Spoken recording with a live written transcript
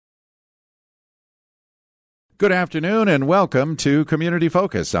Good afternoon and welcome to Community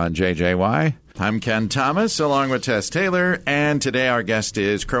Focus on JJY. I'm Ken Thomas along with Tess Taylor, and today our guest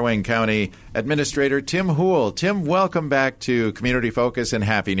is Crow Wing County Administrator Tim Houle. Tim, welcome back to Community Focus and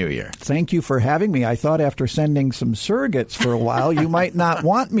Happy New Year. Thank you for having me. I thought after sending some surrogates for a while, you might not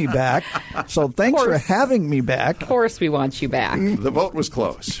want me back. So thanks for having me back. Of course we want you back. The vote was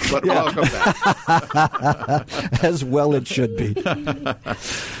close, but welcome back. As well it should be.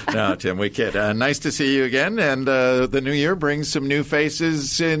 No, Tim, we kid. Nice to see you again, and the new year brings some new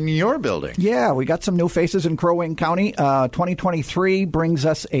faces in your building. Yeah, we got some new faces in Crow Wing County. 2023 brings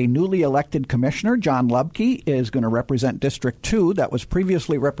us a newly elected commissioner. John Lubke is going to represent District 2. That was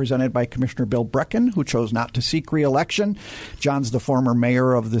previously represented by Commissioner Bill Brecken, who chose not to seek re-election. John's the former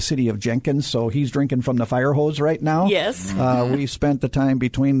mayor of the city of Jenkins, so he's drinking from the fire hose right now. Yes. We spent the time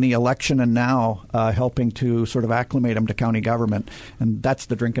between the election and now helping to sort of acclimate him to county government, and that's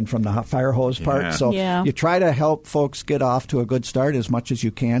the drinking from the fire hose part. Yeah. So Yeah. you try to help folks get off to a good start as much as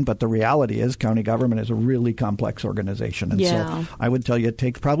you can, but the reality is county government is a really complex organization. And Yeah. so I would tell you it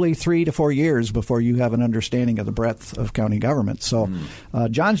takes probably 3 to 4 years before you have an understanding of the breadth of county government. So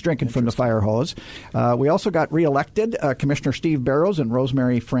John's drinking from the fire hose. We also got reelected Commissioner Steve Barrows and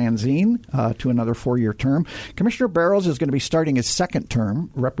Rosemary Franzine to another 4-year term. Commissioner Barrows is going to be starting his second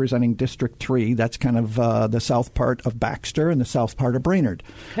term representing District 3. That's kind of the south part of Baxter and the south part of Brainerd.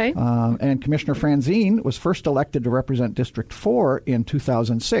 Okay. And Commissioner Franzine was first elected to represent District 4 in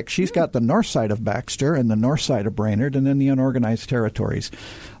 2006. She's got the north side of Baxter and the north side of Brainerd, and then the unorganized territories.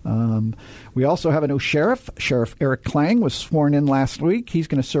 We also have a new sheriff. Sheriff Eric Klang was sworn in last week. He's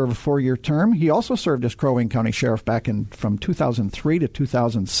going to serve a 4-year term. He also served as Crow Wing County Sheriff back from 2003 to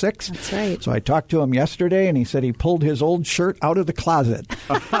 2006. That's right. So I talked to him yesterday, and he said he pulled his old shirt out of the closet.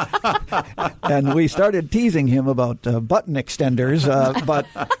 And we started teasing him about button extenders, but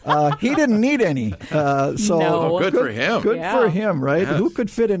he didn't need any. No. Oh, good for him. Good Yeah. for him, right? Yes. Who could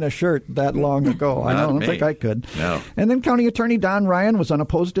fit in a shirt that long ago? I Not don't me. think I could. No. And then County Attorney Don Ryan was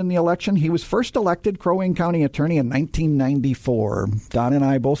unopposed in the election. He was first elected Crow Wing County Attorney in 1994. Don and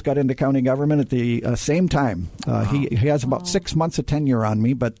I both got into county government at the same time. He has about 6 months of tenure on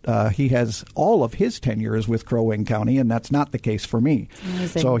me, but he has all of his tenures with Crow Wing County, and that's not the case for me.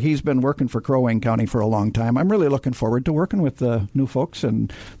 Amazing. So he's been working for Crow Wing County for a long time. I'm really looking forward to working with the new folks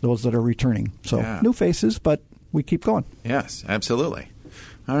and those that are returning. So Yeah. new faces, but we keep going. Yes, absolutely.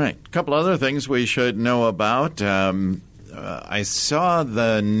 All right. A couple other things we should know about. I saw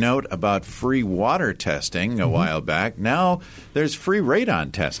the note about free water testing a while back. Now there's free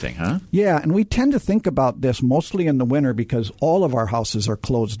radon testing, huh? Yeah, and we tend to think about this mostly in the winter because all of our houses are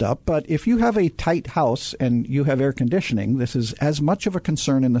closed up. But if you have a tight house and you have air conditioning, this is as much of a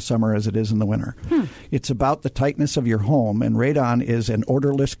concern in the summer as it is in the winter. It's about the tightness of your home, and radon is an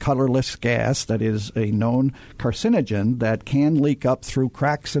odorless, colorless gas that is a known carcinogen that can leak up through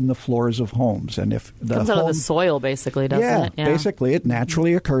cracks in the floors of homes. And if the Comes out of home- the soil, basically, doesn't it? basically it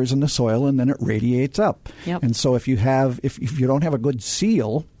naturally occurs in the soil and then it radiates up. Yep. And so if you don't have a good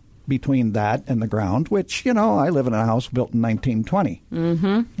seal between that and the ground, which, I live in a house built in 1920.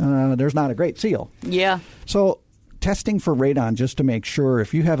 There's not a great seal. Yeah. So testing for radon just to make sure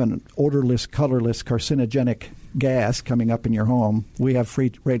if you have an odorless, colorless, carcinogenic gas coming up in your home, we have free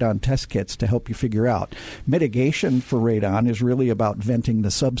radon test kits to help you figure out. Mitigation for radon is really about venting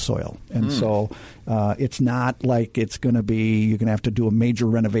the subsoil. And so it's not like it's going to be, you're going to have to do a major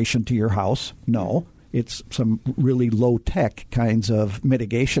renovation to your house. No. It's some really low-tech kinds of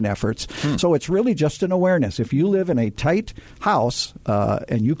mitigation efforts. So it's really just an awareness. If you live in a tight house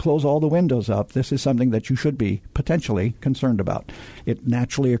and you close all the windows up, this is something that you should be potentially concerned about. It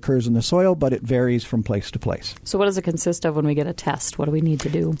naturally occurs in the soil, but it varies from place to place. So what does it consist of when we get a test? What do we need to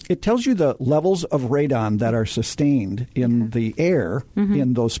do? It tells you the levels of radon that are sustained in the air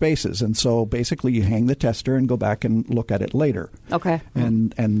in those spaces. And so basically you hang the tester and go back and look at it later. Okay.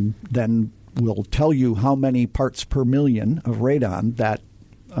 And then will tell you how many parts per million of radon that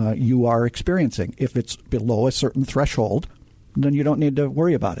you are experiencing. If it's below a certain threshold, then you don't need to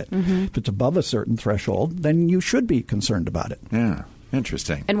worry about it. If it's above a certain threshold, then you should be concerned about it. Yeah.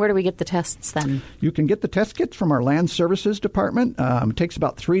 Interesting. And where do we get the tests then? You can get the test kits from our Land Services Department. It takes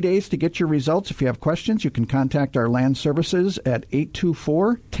about 3 days to get your results. If you have questions, you can contact our Land Services at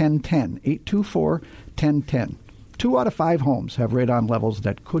 824-1010, 824-1010. 2 out of 5 homes have radon levels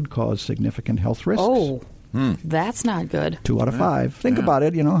that could cause significant health risks. Oh, that's not good. 2 out of 5. Think about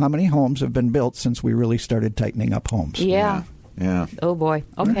it. How many homes have been built since we really started tightening up homes? Yeah. Yeah. Oh, boy.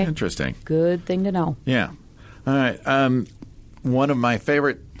 Okay. Interesting. Good thing to know. Yeah. All right. One of my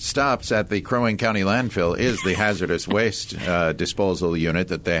favorite stops at the Crow Wing County landfill is the hazardous waste disposal unit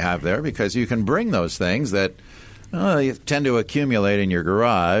that they have there, because you can bring those things that you tend to accumulate in your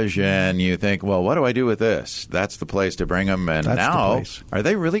garage, and you think, well, what do I do with this? That's the place to bring them. And now, are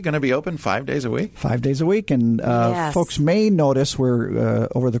they really going to be open 5 days a week? 5 days a week. And Yes. folks may notice we're,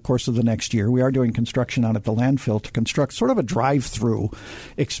 over the course of the next year, we are doing construction out at the landfill to construct sort of a drive-through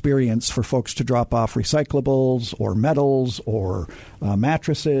experience for folks to drop off recyclables or metals or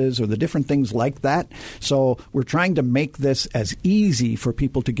mattresses or the different things like that. So we're trying to make this as easy for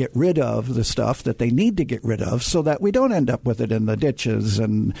people to get rid of the stuff that they need to get rid of, so that we don't end up with it in the ditches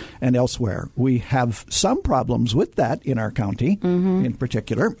and elsewhere. We have some problems with that in our county in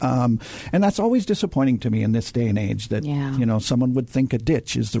particular. And that's always disappointing to me in this day and age that, someone would think a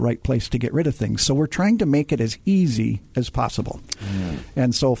ditch is the right place to get rid of things. So we're trying to make it as easy as possible.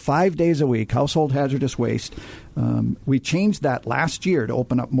 And so 5 days a week, household hazardous waste. We changed that last year to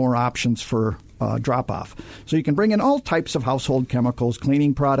open up more options for drop-off. So you can bring in all types of household chemicals,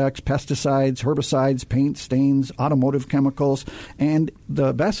 cleaning products, pesticides, herbicides, paint, stains, automotive chemicals. And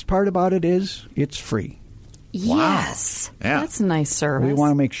the best part about it is it's free. Yes. Yeah. That's a nice service. We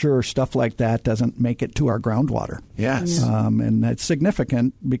want to make sure stuff like that doesn't make it to our groundwater. Yes. And it's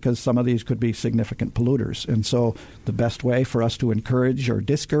significant because some of these could be significant polluters. And so the best way for us to encourage or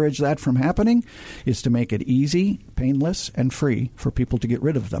discourage that from happening is to make it easy, painless, and free for people to get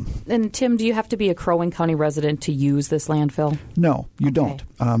rid of them. And Tim, do you have to be a Crow Wing County resident to use this landfill? No, you don't.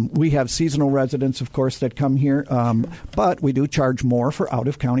 We have seasonal residents, of course, that come here, but we do charge more for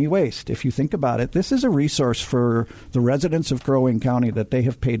out-of-county waste. If you think about it, this is a resource for the residents of Crow Wing County that they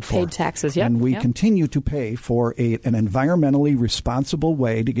have paid for. Paid taxes, yep. And we continue to pay for an environmentally responsible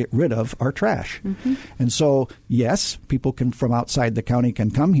way to get rid of our trash. And so, yes, people from outside the county can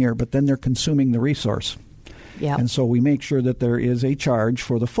come here, but then they're consuming the resource. Yep. And so we make sure that there is a charge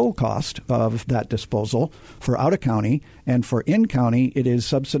for the full cost of that disposal for out-of-county, and for in-county it is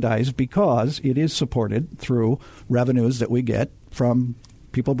subsidized because it is supported through revenues that we get from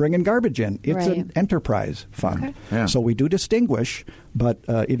people bringing garbage in. It's an enterprise fund. Okay. Yeah. So we do distinguish, but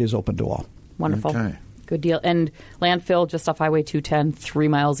it is open to all. Wonderful. Okay. Good deal. And landfill just off Highway 210, 3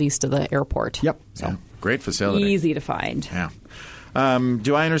 miles east of the airport. Yep. So great facility. Easy to find. Yeah.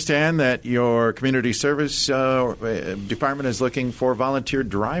 Do I understand that your community service department is looking for volunteer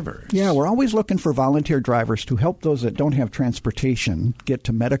drivers? Yeah, we're always looking for volunteer drivers to help those that don't have transportation get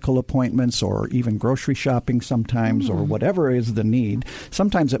to medical appointments or even grocery shopping sometimes or whatever is the need.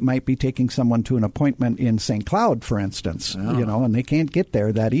 Sometimes it might be taking someone to an appointment in St. Cloud, for instance, and they can't get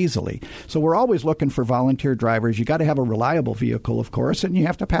there that easily. So we're always looking for volunteer drivers. You got to have a reliable vehicle, of course, and you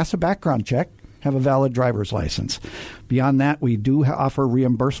have to pass a background check. Have a valid driver's license. Beyond that, we do offer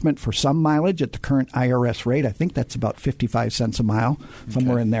reimbursement for some mileage at the current IRS rate. I think that's about 55 cents a mile,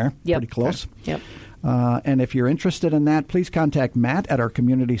 somewhere in there, pretty close. Yep. And if you're interested in that, please contact Matt at our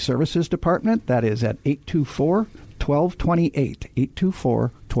Community Services Department. That is at 824-1228,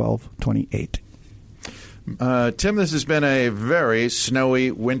 824-1228. Tim, this has been a very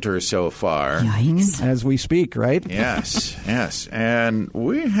snowy winter so far. Yikes. As we speak, right? Yes, yes. And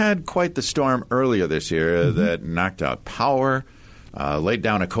we had quite the storm earlier this year that knocked out power, laid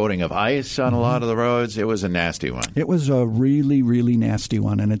down a coating of ice on a lot of the roads. It was a nasty one. It was a really, really nasty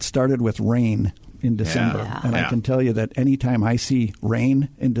one, and it started with rain in December. Yeah. And I can tell you that anytime I see rain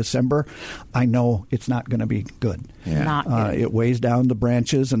in December, I know it's not going to be good. Yeah. Not good. It weighs down the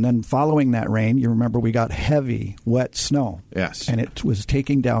branches, and then following that rain, you remember we got heavy, wet snow. Yes. And it was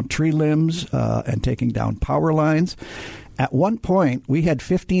taking down tree limbs and taking down power lines. At one point, we had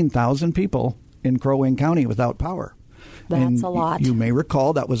 15,000 people in Crow Wing County without power. That's And a lot. You may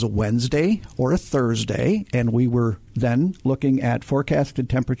recall that was a Wednesday or a Thursday, and we were then looking at forecasted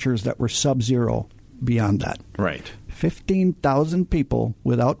temperatures that were sub-zero beyond that. Right. 15,000 people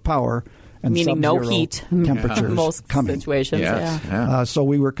without power and Meaning no sub-zero heat. temperatures Most coming. situations. Yes. Yeah. Yeah. So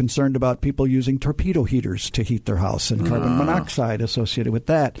we were concerned about people using torpedo heaters to heat their house and carbon monoxide associated with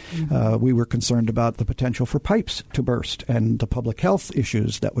that. We were concerned about the potential for pipes to burst and the public health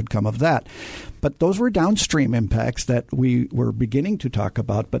issues that would come of that. But those were downstream impacts that we were beginning to talk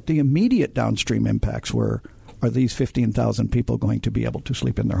about. But the immediate downstream impacts were, are these 15,000 people going to be able to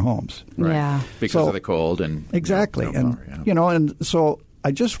sleep in their homes? Right. Yeah. Because of the cold and Exactly. no power, And so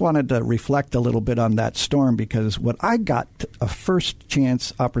I just wanted to reflect a little bit on that storm, because what I got a first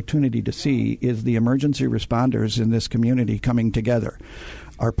chance opportunity to see is the emergency responders in this community coming together.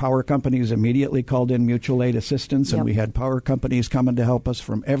 Our power companies immediately called in mutual aid assistance, and we had power companies coming to help us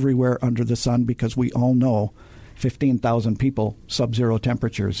from everywhere under the sun, because we all know 15,000 people, sub-zero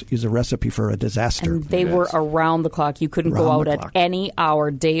temperatures is a recipe for a disaster. And they were around the clock. You couldn't go out at any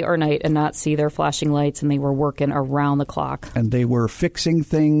hour, day or night, and not see their flashing lights, and they were working around the clock. And they were fixing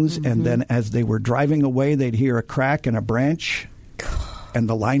things, and then as they were driving away, they'd hear a crack in a branch, and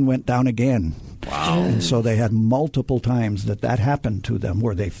the line went down again. Wow. And so they had multiple times that happened to them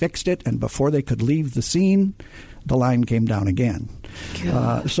where they fixed it, and before they could leave the scene, the line came down again.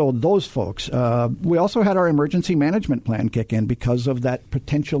 So those folks. We also had our emergency management plan kick in because of that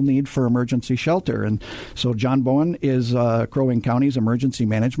potential need for emergency shelter. And so John Bowen is Crow Wing County's emergency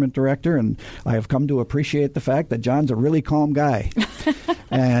management director, and I have come to appreciate the fact that John's a really calm guy.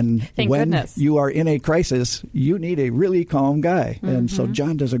 And when you are in a crisis, you need a really calm guy. And so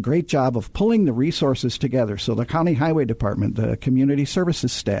John does a great job of pulling the resources together. So the County Highway Department, the community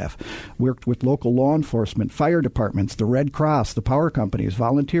services staff, worked with local law enforcement, fire departments, the Red Cross, the power companies,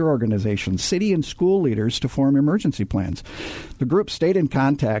 volunteer organizations, city and school leaders to form emergency plans. The group stayed in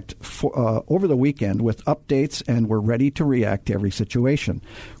contact over the weekend with updates and were ready to react to every situation.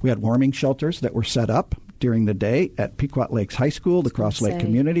 We had warming shelters that were set up during the day at Pequot Lakes High School, the Cross Lake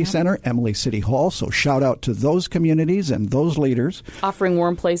Community Center, Emily City Hall. So shout out to those communities and those leaders. Offering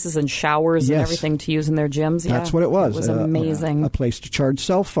warm places and showers and everything to use in their gyms. That's what it was. It was amazing. A place to charge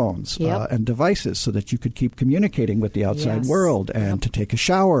cell phones and devices so that you could keep communicating with the outside world and to take a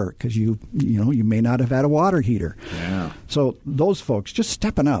shower because you may not have had a water heater. Yeah. So those folks just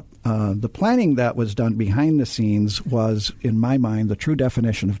stepping up. The planning that was done behind the scenes was, in my mind, the true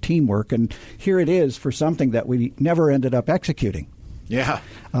definition of teamwork. And here it is for something that we never ended up executing. Yeah.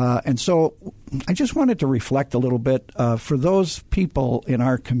 And so I just wanted to reflect a little bit for those people in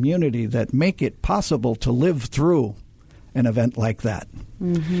our community that make it possible to live through an event like that.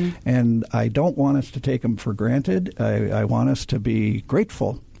 And I don't want us to take them for granted. I want us to be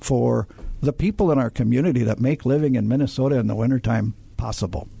grateful for the people in our community that make living in Minnesota in the wintertime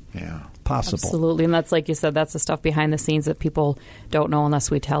possible. Yeah. Possible. Absolutely. And that's, like you said, that's the stuff behind the scenes that people don't know unless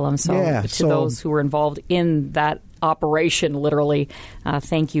we tell them. So to those who were involved in that operation, literally,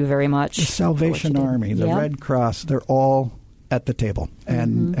 thank you very much. The Salvation Army, the Red Cross, they're all at the table.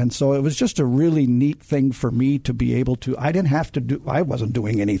 And so it was just a really neat thing for me to be able to, I wasn't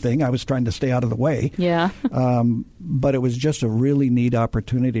doing anything. I was trying to stay out of the way. Yeah. But it was just a really neat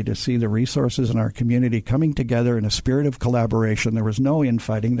opportunity to see the resources in our community coming together in a spirit of collaboration. There was no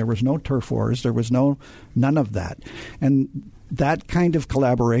infighting. There was no turf wars. There was none of that. And that kind of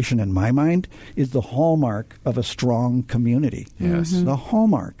collaboration, in my mind, is the hallmark of a strong community. Yes. The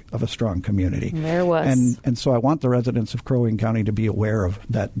hallmark of a strong community. There it was. And so I want the residents of Crow Wing County to be aware of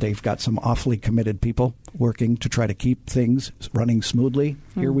that. They've got some awfully committed people working to try to keep things running smoothly.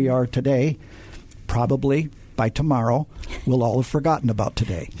 Here we are today. Probably by tomorrow, we'll all have forgotten about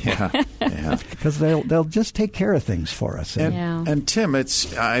today. Yeah. Because they'll just take care of things for us. And Tim,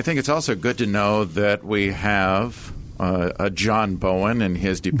 I think it's also good to know that we have a John Bowen and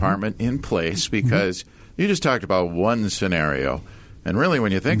his department in place, because you just talked about one scenario, and really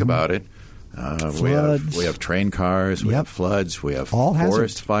when you think about it, we have train cars, we have floods, we have all forest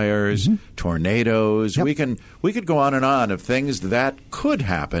hazards. fires, tornadoes. We could go on and on of things that could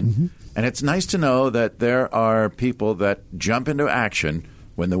happen, and it's nice to know that there are people that jump into action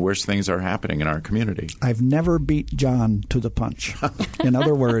when the worst things are happening in our community. I've never beat John to the punch. In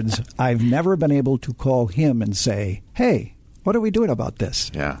other words, I've never been able to call him and say, hey, what are we doing about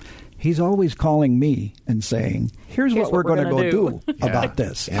this? Yeah. He's always calling me and saying, here's what we're going to go do about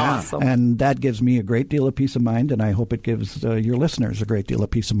this. Yeah. Awesome. And that gives me a great deal of peace of mind, and I hope it gives your listeners a great deal of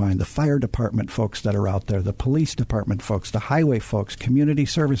peace of mind. The fire department folks that are out there, the police department folks, the highway folks, community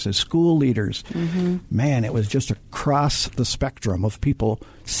services, school leaders. Man, it was just across the spectrum of people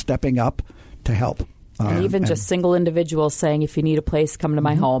stepping up to help. And even just single individuals saying, if you need a place, come to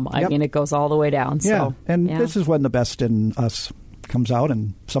my home. I mean, it goes all the way down. So, this is when the best in us comes out,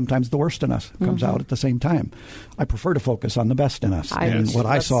 and sometimes the worst in us comes out at the same time. I prefer to focus on the best in us. And what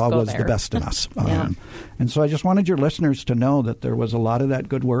I saw was the best in us. And so I just wanted your listeners to know that there was a lot of that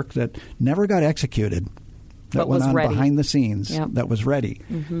good work that never got executed, that went on behind the scenes, that was ready.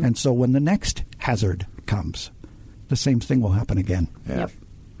 And so when the next hazard comes, the same thing will happen again.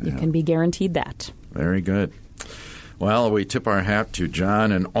 You can be guaranteed that. Very good. Well, we tip our hat to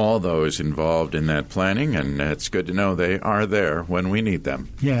John and all those involved in that planning, and it's good to know they are there when we need them.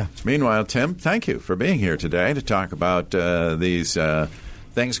 Yeah. Meanwhile, Tim, thank you for being here today to talk about these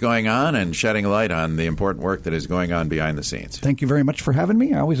things going on and shedding light on the important work that is going on behind the scenes. Thank you very much for having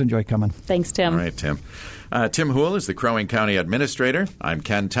me. I always enjoy coming. Thanks, Tim. All right, Tim. Tim Houle is the Crow Wing County Administrator. I'm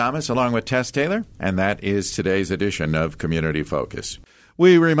Ken Thomas, along with Tess Taylor, and that is today's edition of Community Focus.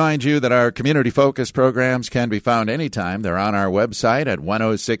 We remind you that our community-focused programs can be found anytime. They're on our website at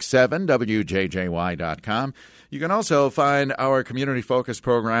 1067wjjy.com. You can also find our community-focused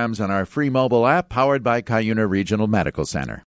programs on our free mobile app powered by Cuyuna Regional Medical Center.